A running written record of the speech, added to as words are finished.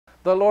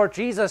the Lord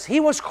Jesus, he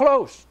was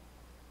close.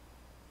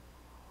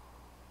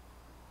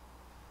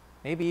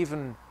 Maybe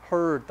even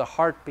heard the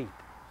heartbeat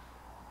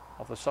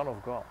of the Son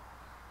of God.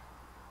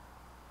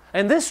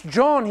 And this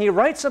John, he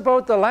writes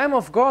about the Lamb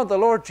of God, the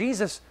Lord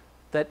Jesus,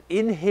 that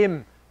in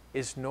him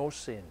is no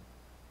sin.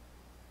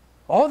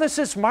 Oh, this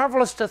is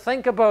marvelous to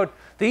think about,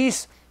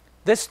 this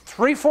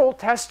threefold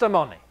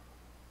testimony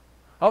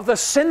of the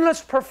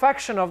sinless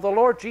perfection of the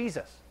Lord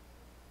Jesus.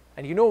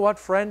 And you know what,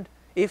 friend?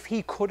 If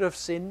he could have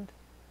sinned,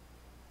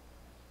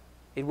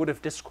 it would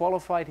have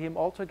disqualified him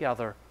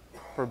altogether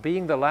for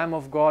being the Lamb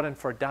of God and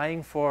for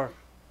dying for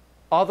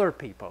other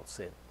people's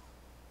sins.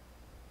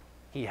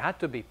 He had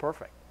to be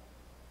perfect,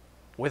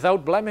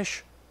 without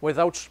blemish,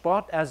 without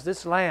spot, as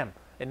this lamb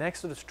in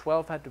Exodus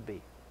 12 had to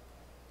be.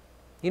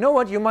 You know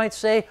what, you might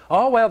say,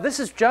 oh well, this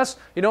is just,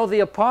 the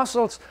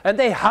apostles, and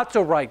they had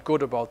to write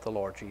good about the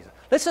Lord Jesus.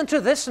 Listen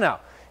to this now.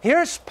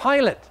 Here's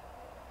Pilate.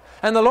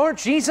 And the Lord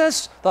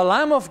Jesus, the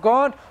Lamb of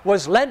God,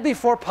 was led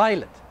before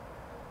Pilate.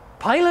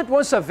 Pilate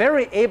was a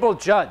very able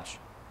judge.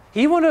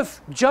 He would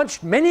have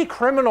judged many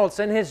criminals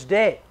in his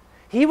day.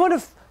 He would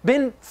have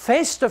been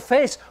face to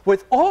face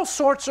with all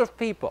sorts of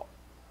people.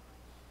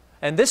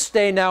 And this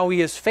day now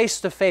he is face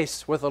to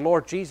face with the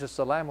Lord Jesus,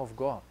 the Lamb of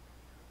God.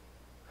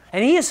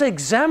 And he is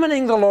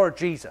examining the Lord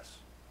Jesus.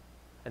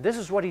 And this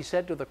is what he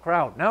said to the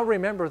crowd. Now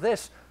remember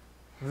this.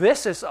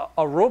 This is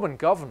a Roman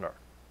governor.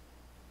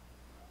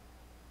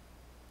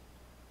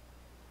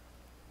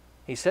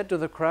 He said to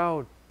the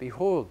crowd,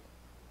 behold,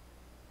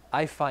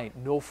 I find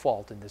no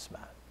fault in this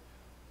man.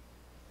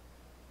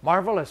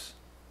 Marvelous.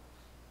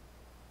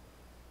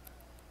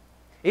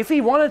 If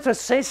he wanted to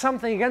say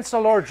something against the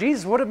Lord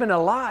Jesus, it would have been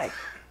a lie.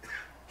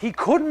 He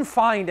couldn't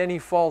find any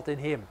fault in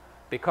him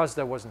because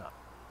there was none.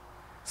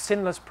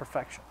 Sinless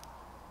perfection.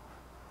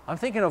 I'm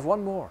thinking of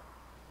one more.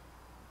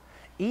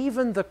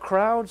 Even the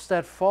crowds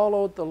that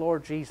followed the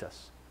Lord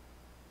Jesus,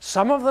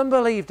 some of them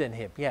believed in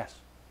him, yes.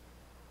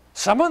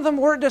 Some of them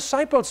were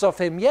disciples of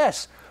him,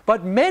 yes.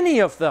 But many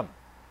of them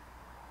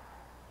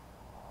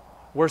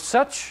were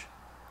such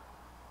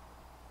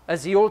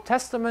as the Old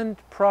Testament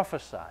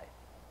prophesied,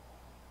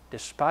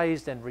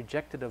 despised and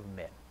rejected of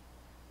men.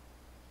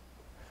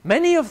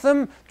 Many of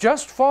them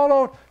just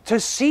followed to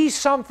see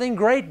something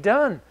great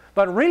done,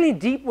 but really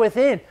deep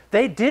within,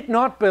 they did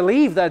not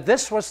believe that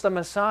this was the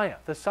Messiah,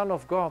 the Son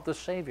of God, the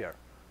Savior,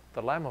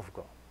 the Lamb of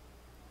God.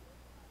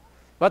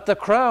 But the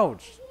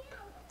crowds,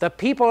 the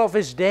people of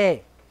his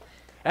day,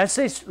 as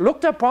they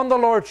looked upon the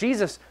Lord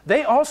Jesus,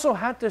 they also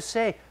had to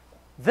say,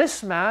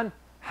 this man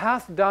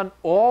hath done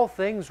all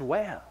things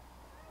well.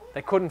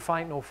 They couldn't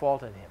find no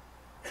fault in him.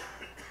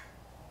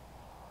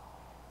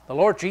 The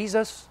Lord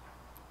Jesus,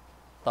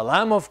 the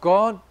Lamb of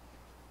God,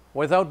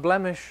 without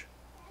blemish,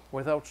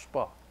 without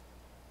spot.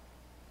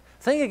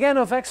 Think again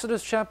of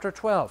Exodus chapter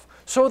 12.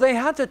 So they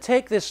had to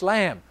take this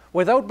lamb,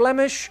 without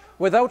blemish,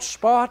 without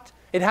spot.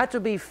 It had to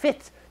be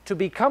fit to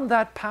become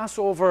that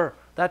Passover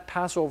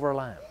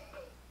lamb.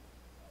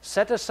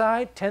 Set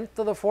aside 10th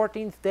to the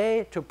 14th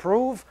day to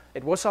prove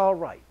it was all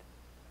right.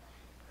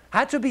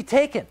 Had to be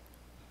taken.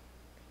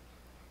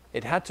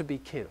 It had to be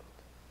killed.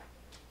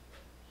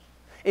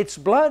 Its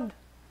blood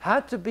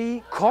had to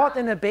be caught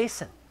in a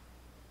basin.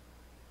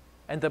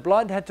 And the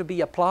blood had to be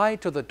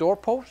applied to the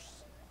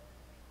doorposts,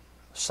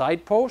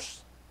 side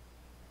posts,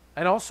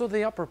 and also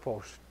the upper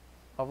post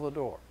of the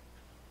door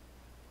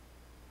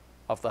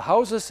of the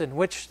houses in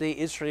which the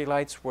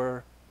Israelites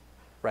were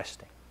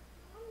resting,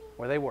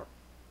 where they were.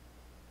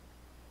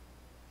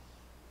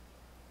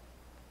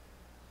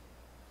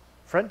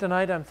 Friend,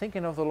 tonight I'm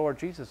thinking of the Lord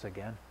Jesus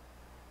again.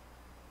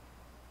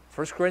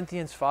 1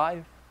 Corinthians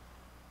 5,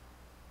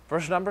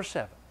 verse number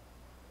 7.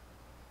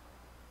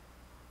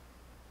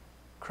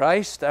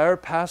 Christ, our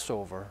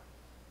Passover,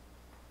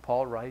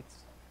 Paul writes,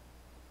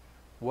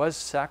 was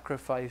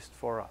sacrificed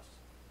for us.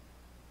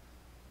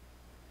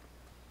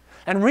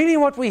 And really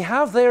what we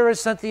have there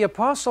is that the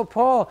Apostle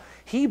Paul,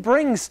 he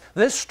brings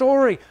this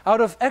story out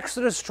of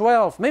Exodus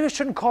 12. Maybe I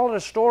shouldn't call it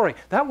a story.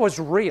 That was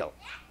real.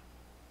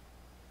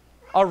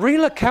 A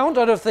real account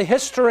out of the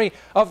history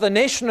of the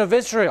nation of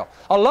Israel.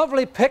 A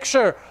lovely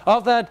picture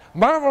of that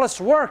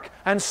marvelous work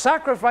and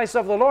sacrifice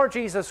of the Lord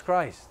Jesus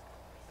Christ.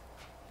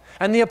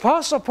 And the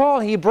Apostle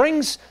Paul, he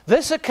brings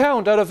this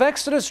account out of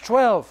Exodus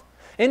 12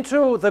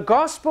 into the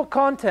gospel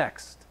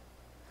context,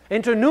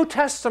 into New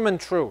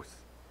Testament truth.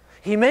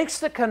 He makes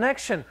the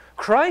connection.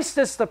 Christ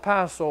is the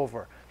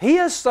Passover. He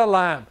is the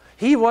Lamb.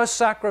 He was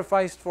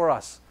sacrificed for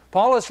us.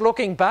 Paul is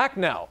looking back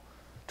now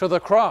to the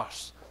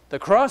cross. The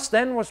cross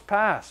then was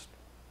past.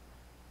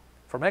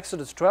 From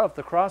Exodus 12,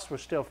 the cross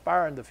was still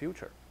far in the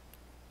future.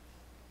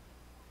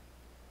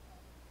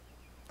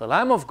 The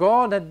Lamb of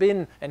God had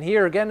been, and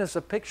here again is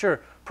a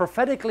picture,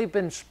 prophetically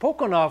been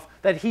spoken of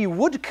that he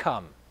would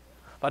come.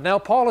 But now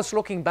Paul is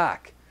looking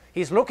back.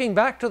 He's looking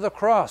back to the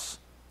cross.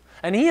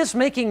 And he is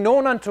making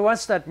known unto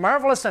us that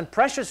marvelous and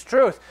precious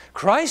truth.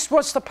 Christ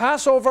was the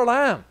Passover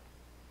Lamb.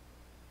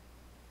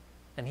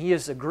 And he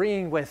is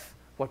agreeing with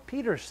what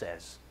Peter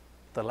says,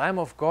 the Lamb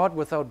of God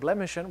without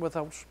blemish and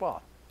without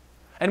spot.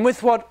 and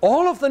with what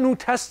all of the New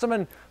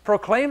Testament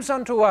proclaims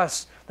unto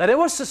us, that it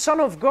was the Son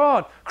of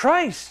God,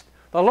 Christ,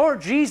 the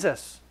Lord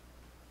Jesus,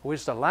 who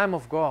is the Lamb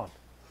of God.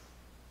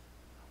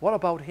 What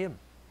about Him?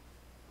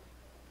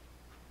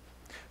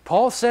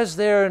 Paul says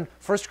there in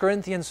 1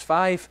 Corinthians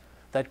 5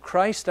 that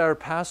Christ our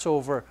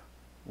Passover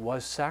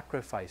was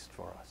sacrificed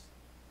for us.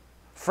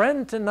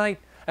 Friend, tonight,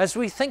 as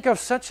we think of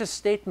such a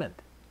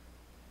statement,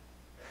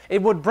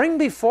 it would bring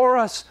before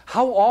us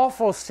how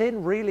awful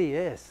sin really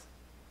is.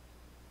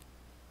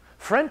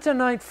 Friend,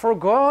 tonight, for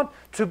God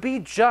to be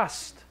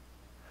just,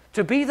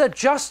 to be the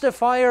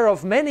justifier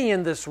of many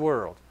in this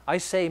world, I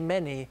say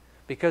many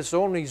because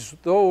only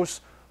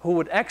those who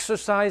would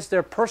exercise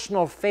their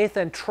personal faith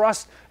and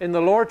trust in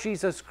the Lord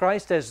Jesus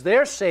Christ as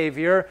their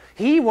Savior,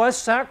 He was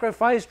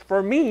sacrificed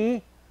for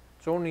me.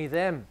 It's only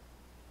them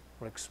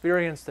who will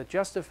experience the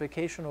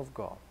justification of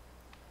God,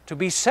 to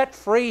be set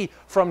free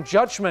from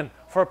judgment,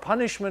 for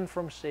punishment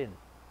from sin.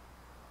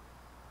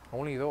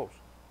 Only those.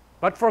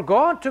 But for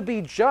God to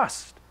be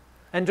just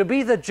and to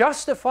be the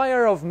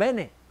justifier of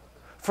many,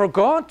 for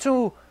God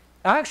to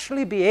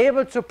actually be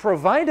able to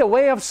provide a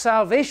way of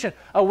salvation,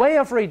 a way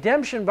of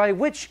redemption by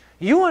which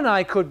you and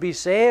I could be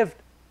saved,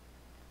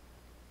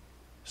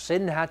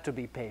 sin had to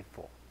be paid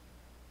for.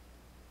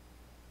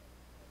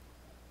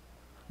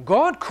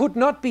 God could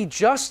not be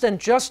just and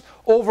just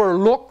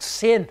overlook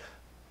sin,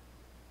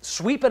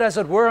 sweep it as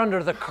it were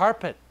under the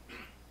carpet.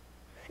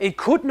 It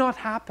could not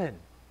happen.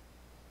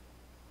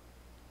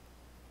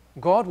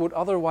 God would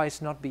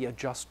otherwise not be a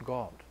just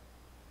God.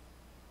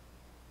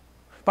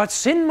 But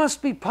sin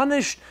must be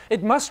punished.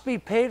 It must be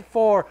paid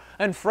for.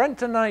 And friend,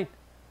 tonight,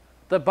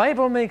 the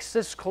Bible makes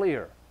this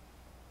clear.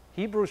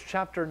 Hebrews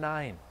chapter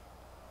 9,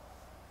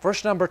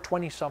 verse number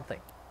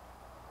 20-something.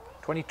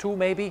 22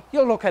 maybe?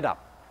 You'll look it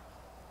up.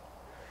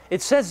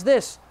 It says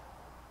this,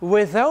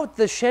 without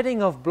the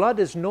shedding of blood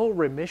is no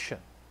remission.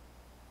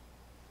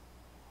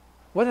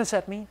 What does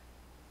that mean?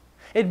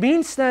 It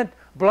means that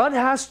blood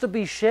has to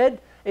be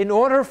shed in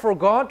order for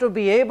God to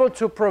be able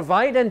to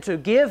provide and to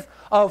give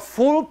a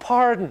full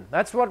pardon.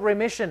 That's what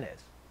remission is.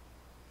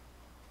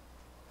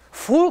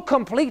 Full,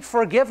 complete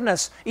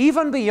forgiveness,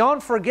 even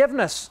beyond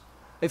forgiveness.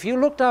 If you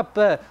looked up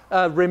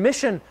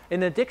remission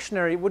in a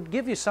dictionary, it would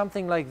give you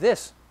something like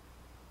this,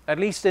 at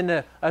least in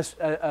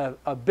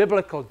a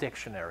biblical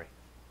dictionary.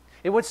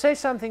 It would say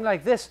something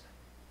like this,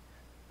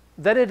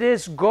 that it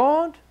is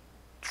God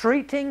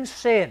treating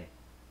sin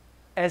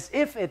as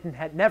if it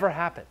had never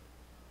happened.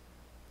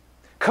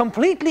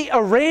 Completely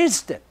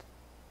erased it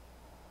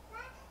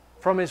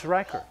from His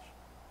records.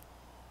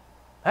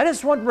 That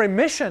is what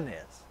remission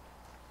is.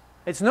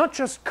 It's not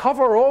just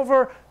cover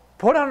over,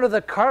 put under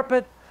the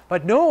carpet,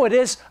 but no, it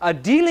is a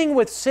dealing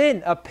with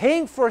sin, a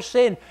paying for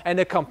sin, and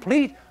a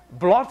complete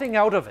blotting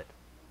out of it.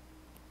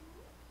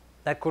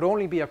 That could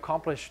only be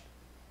accomplished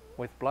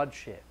with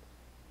bloodshed.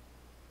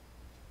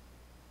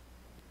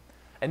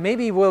 And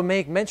maybe we'll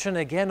make mention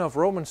again of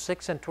Romans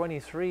 6 and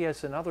 23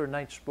 as another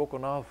night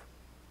spoken of.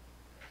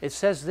 It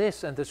says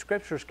this, and the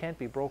Scriptures can't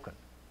be broken.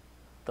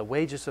 The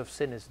wages of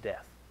sin is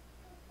death.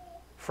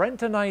 Friend,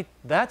 tonight,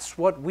 that's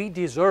what we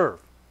deserve.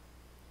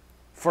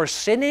 For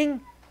sinning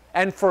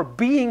and for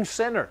being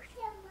sinners.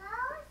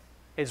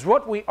 It's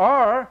what we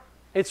are,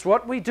 it's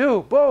what we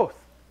do, both.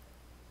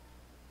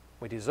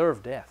 We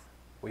deserve death.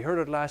 We heard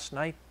it last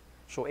night,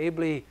 so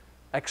ably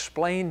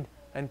explained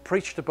and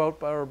preached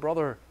about by our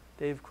brother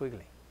Dave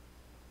Quigley.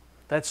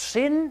 That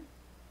sin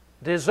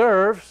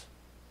deserves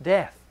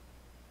death.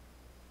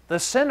 The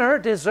sinner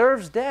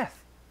deserves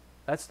death.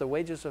 That's the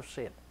wages of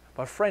sin.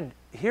 But friend,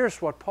 here's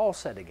what Paul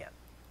said again.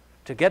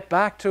 To get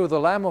back to the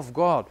Lamb of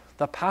God,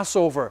 the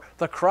Passover,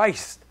 the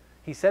Christ.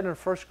 He said in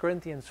 1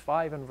 Corinthians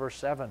 5 and verse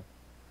 7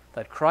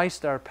 that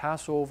Christ our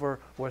Passover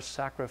was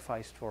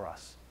sacrificed for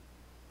us.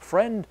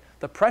 Friend,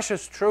 the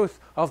precious truth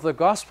of the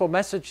gospel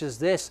message is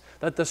this,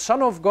 that the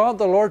Son of God,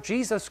 the Lord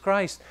Jesus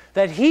Christ,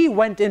 that He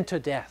went into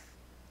death.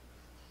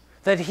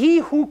 That He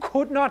who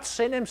could not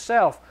sin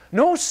Himself,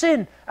 no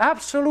sin,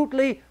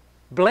 absolutely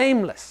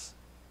blameless,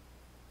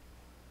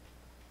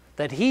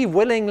 that He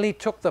willingly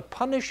took the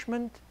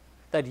punishment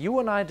that you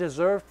and I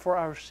deserved for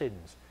our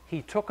sins.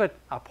 He took it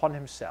upon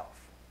Himself.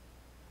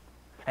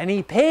 And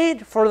He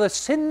paid for the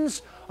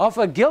sins of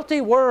a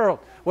guilty world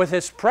with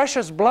His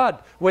precious blood,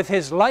 with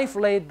His life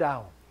laid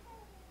down.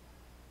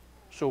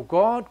 So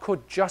God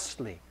could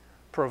justly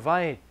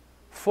provide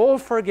full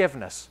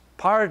forgiveness,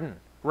 pardon,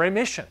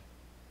 remission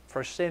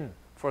for sin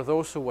for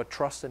those who would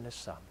trust in His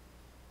Son.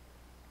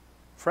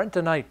 Friend,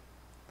 tonight,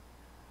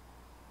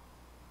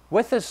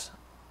 with this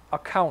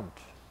account,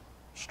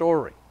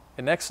 story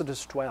in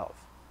Exodus 12,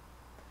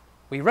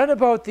 we read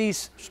about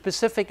these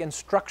specific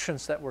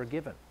instructions that were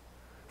given.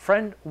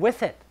 Friend,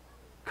 with it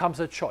comes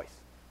a choice.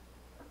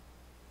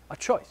 A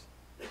choice.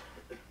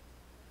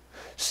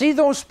 See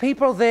those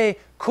people, they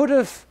could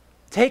have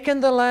taken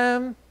the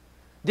lamb,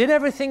 did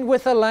everything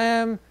with the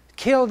lamb,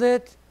 killed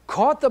it,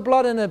 caught the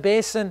blood in a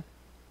basin,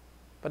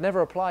 but never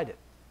applied it.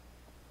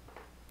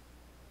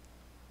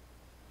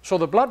 So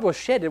the blood was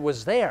shed, it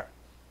was there.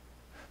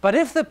 But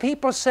if the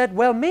people said,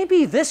 well,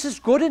 maybe this is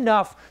good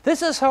enough,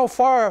 this is how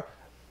far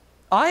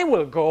I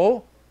will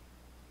go,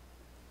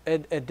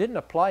 it didn't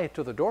apply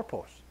to the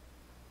doorpost.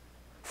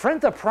 Friend,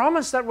 the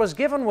promise that was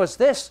given was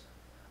this.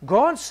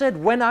 God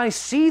said, when I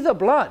see the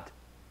blood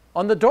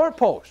on the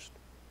doorpost,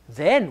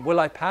 then will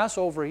I pass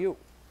over you.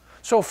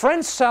 So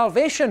friends,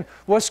 salvation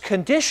was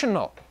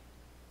conditional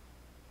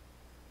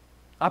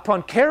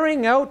upon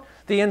carrying out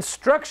the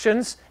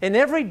instructions in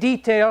every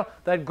detail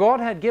that God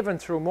had given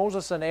through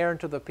Moses and Aaron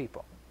to the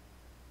people.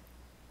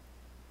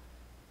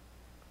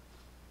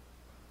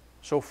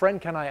 So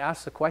friend, can I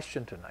ask the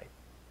question tonight?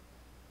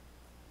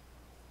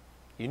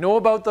 You know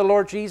about the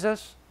Lord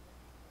Jesus?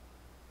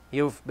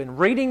 You've been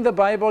reading the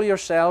Bible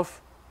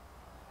yourself,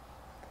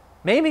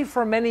 maybe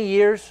for many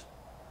years.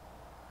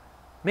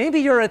 Maybe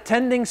you're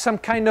attending some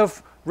kind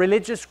of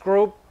religious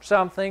group,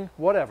 something,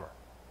 whatever.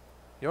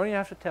 You don't even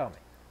have to tell me.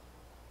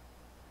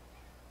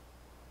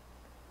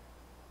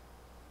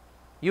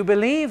 You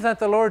believe that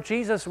the Lord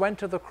Jesus went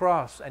to the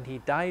cross and He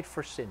died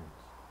for sins.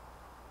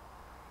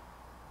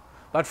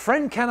 But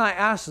friend, can I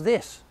ask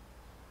this?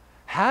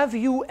 Have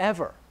you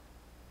ever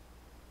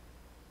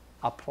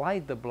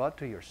applied the blood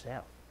to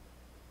yourself?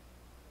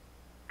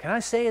 Can I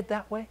say it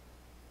that way?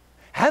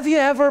 Have you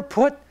ever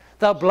put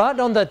the blood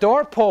on the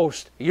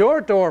doorpost,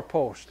 your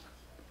doorpost?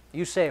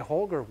 You say,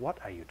 Holger, what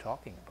are you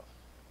talking about?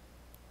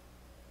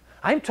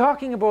 I'm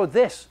talking about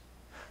this,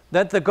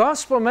 that the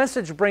gospel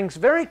message brings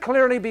very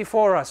clearly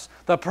before us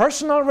the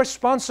personal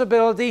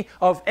responsibility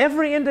of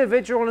every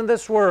individual in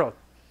this world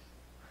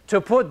to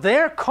put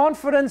their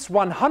confidence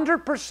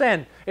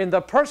 100% in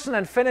the person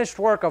and finished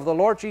work of the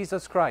Lord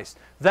Jesus Christ.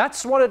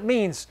 That's what it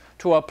means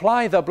to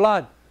apply the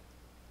blood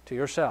to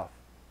yourself.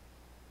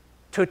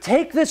 To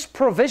take this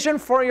provision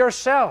for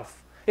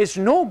yourself is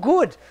no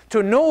good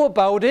to know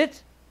about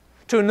it,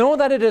 to know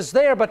that it is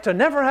there, but to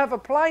never have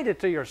applied it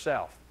to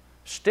yourself.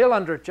 Still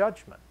under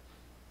judgment.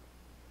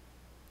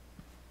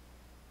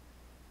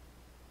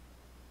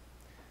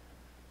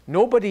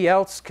 Nobody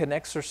else can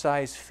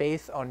exercise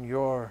faith on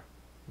your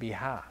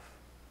behalf.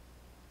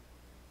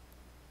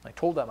 I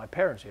told that my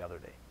parents the other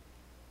day.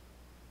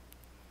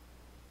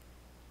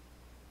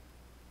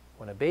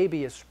 When a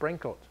baby is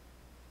sprinkled,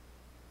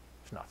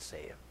 it's not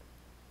saved.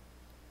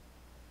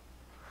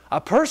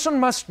 A person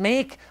must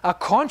make a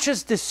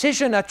conscious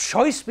decision, a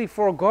choice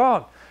before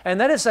God, and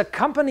that is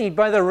accompanied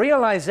by the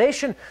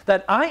realization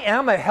that I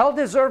am a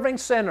hell-deserving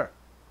sinner.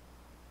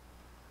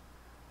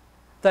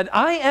 That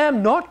I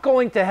am not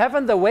going to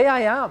heaven the way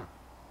I am.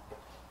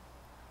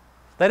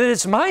 That it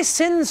is my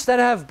sins that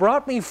have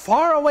brought me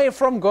far away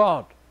from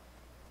God.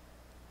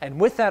 And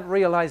with that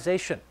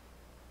realization,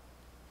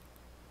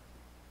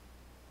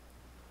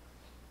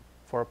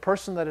 for a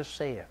person that is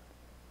saved,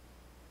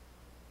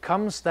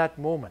 comes that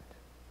moment,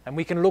 and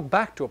we can look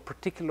back to a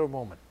particular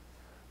moment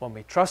when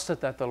we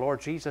trusted that the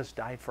Lord Jesus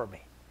died for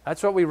me.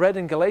 That's what we read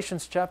in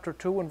Galatians chapter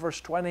 2 and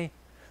verse 20.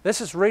 This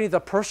is really the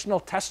personal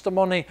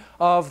testimony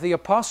of the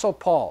Apostle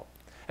Paul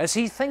as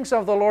he thinks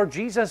of the Lord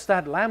Jesus,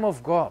 that Lamb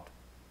of God.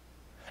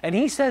 And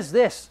he says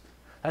this,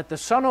 that the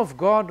Son of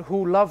God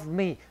who loved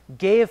me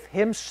gave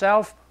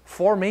Himself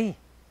for me.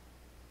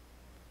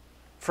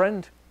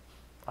 Friend,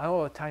 I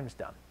know the time's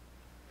done.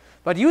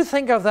 But you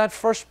think of that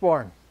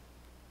firstborn,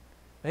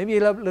 maybe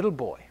a little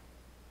boy,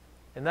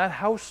 in that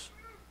house,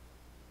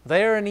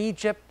 there in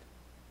Egypt.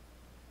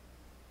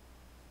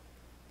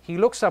 He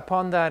looks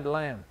upon that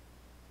lamb,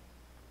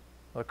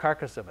 the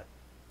carcass of it,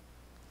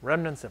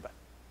 remnants of it.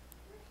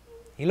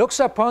 He looks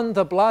upon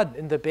the blood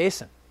in the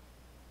basin.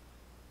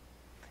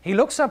 He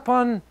looks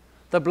upon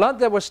the blood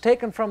that was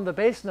taken from the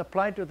basin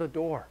applied to the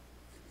door.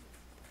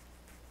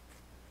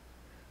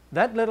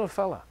 That little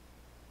fella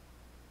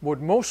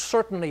would most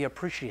certainly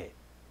appreciate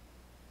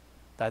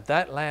that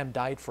that lamb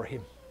died for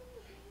him.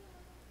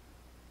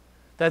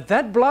 That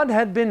that blood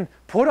had been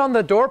put on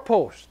the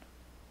doorpost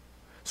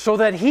so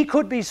that he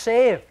could be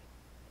saved.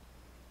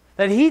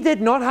 That he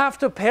did not have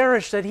to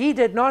perish, that he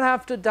did not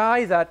have to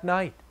die that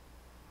night.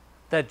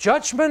 That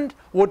judgment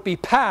would be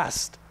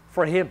passed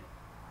for him.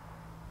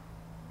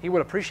 He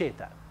would appreciate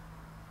that.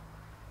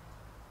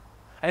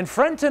 And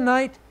friend,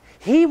 tonight,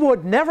 he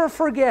would never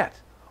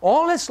forget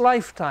all his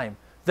lifetime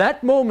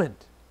that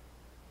moment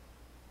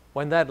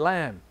when that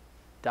lamb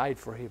died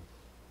for him.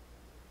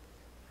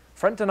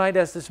 Friend, tonight,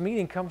 as this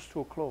meeting comes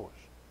to a close,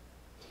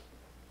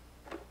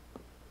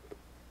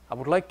 I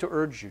would like to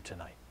urge you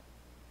tonight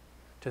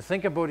to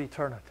think about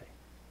eternity,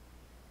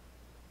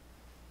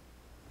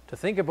 to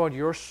think about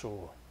your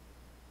soul.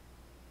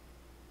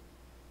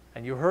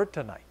 And you heard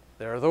tonight,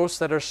 there are those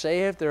that are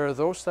saved, there are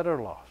those that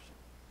are lost.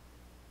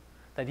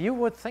 That you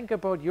would think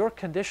about your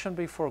condition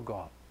before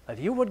God, that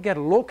you would get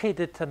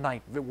located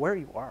tonight where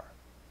you are.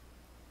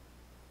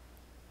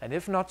 And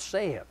if not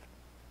saved,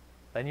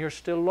 then you're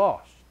still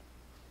lost.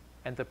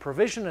 And the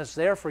provision is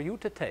there for you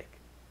to take.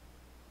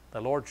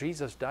 The Lord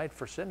Jesus died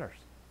for sinners.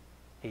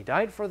 He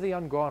died for the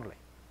ungodly.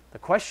 The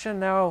question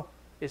now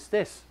is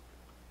this: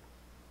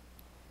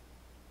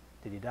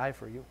 did He die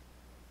for you?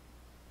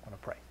 I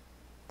want to pray.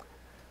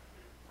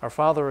 Our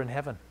Father in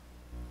heaven,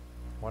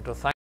 I want to thank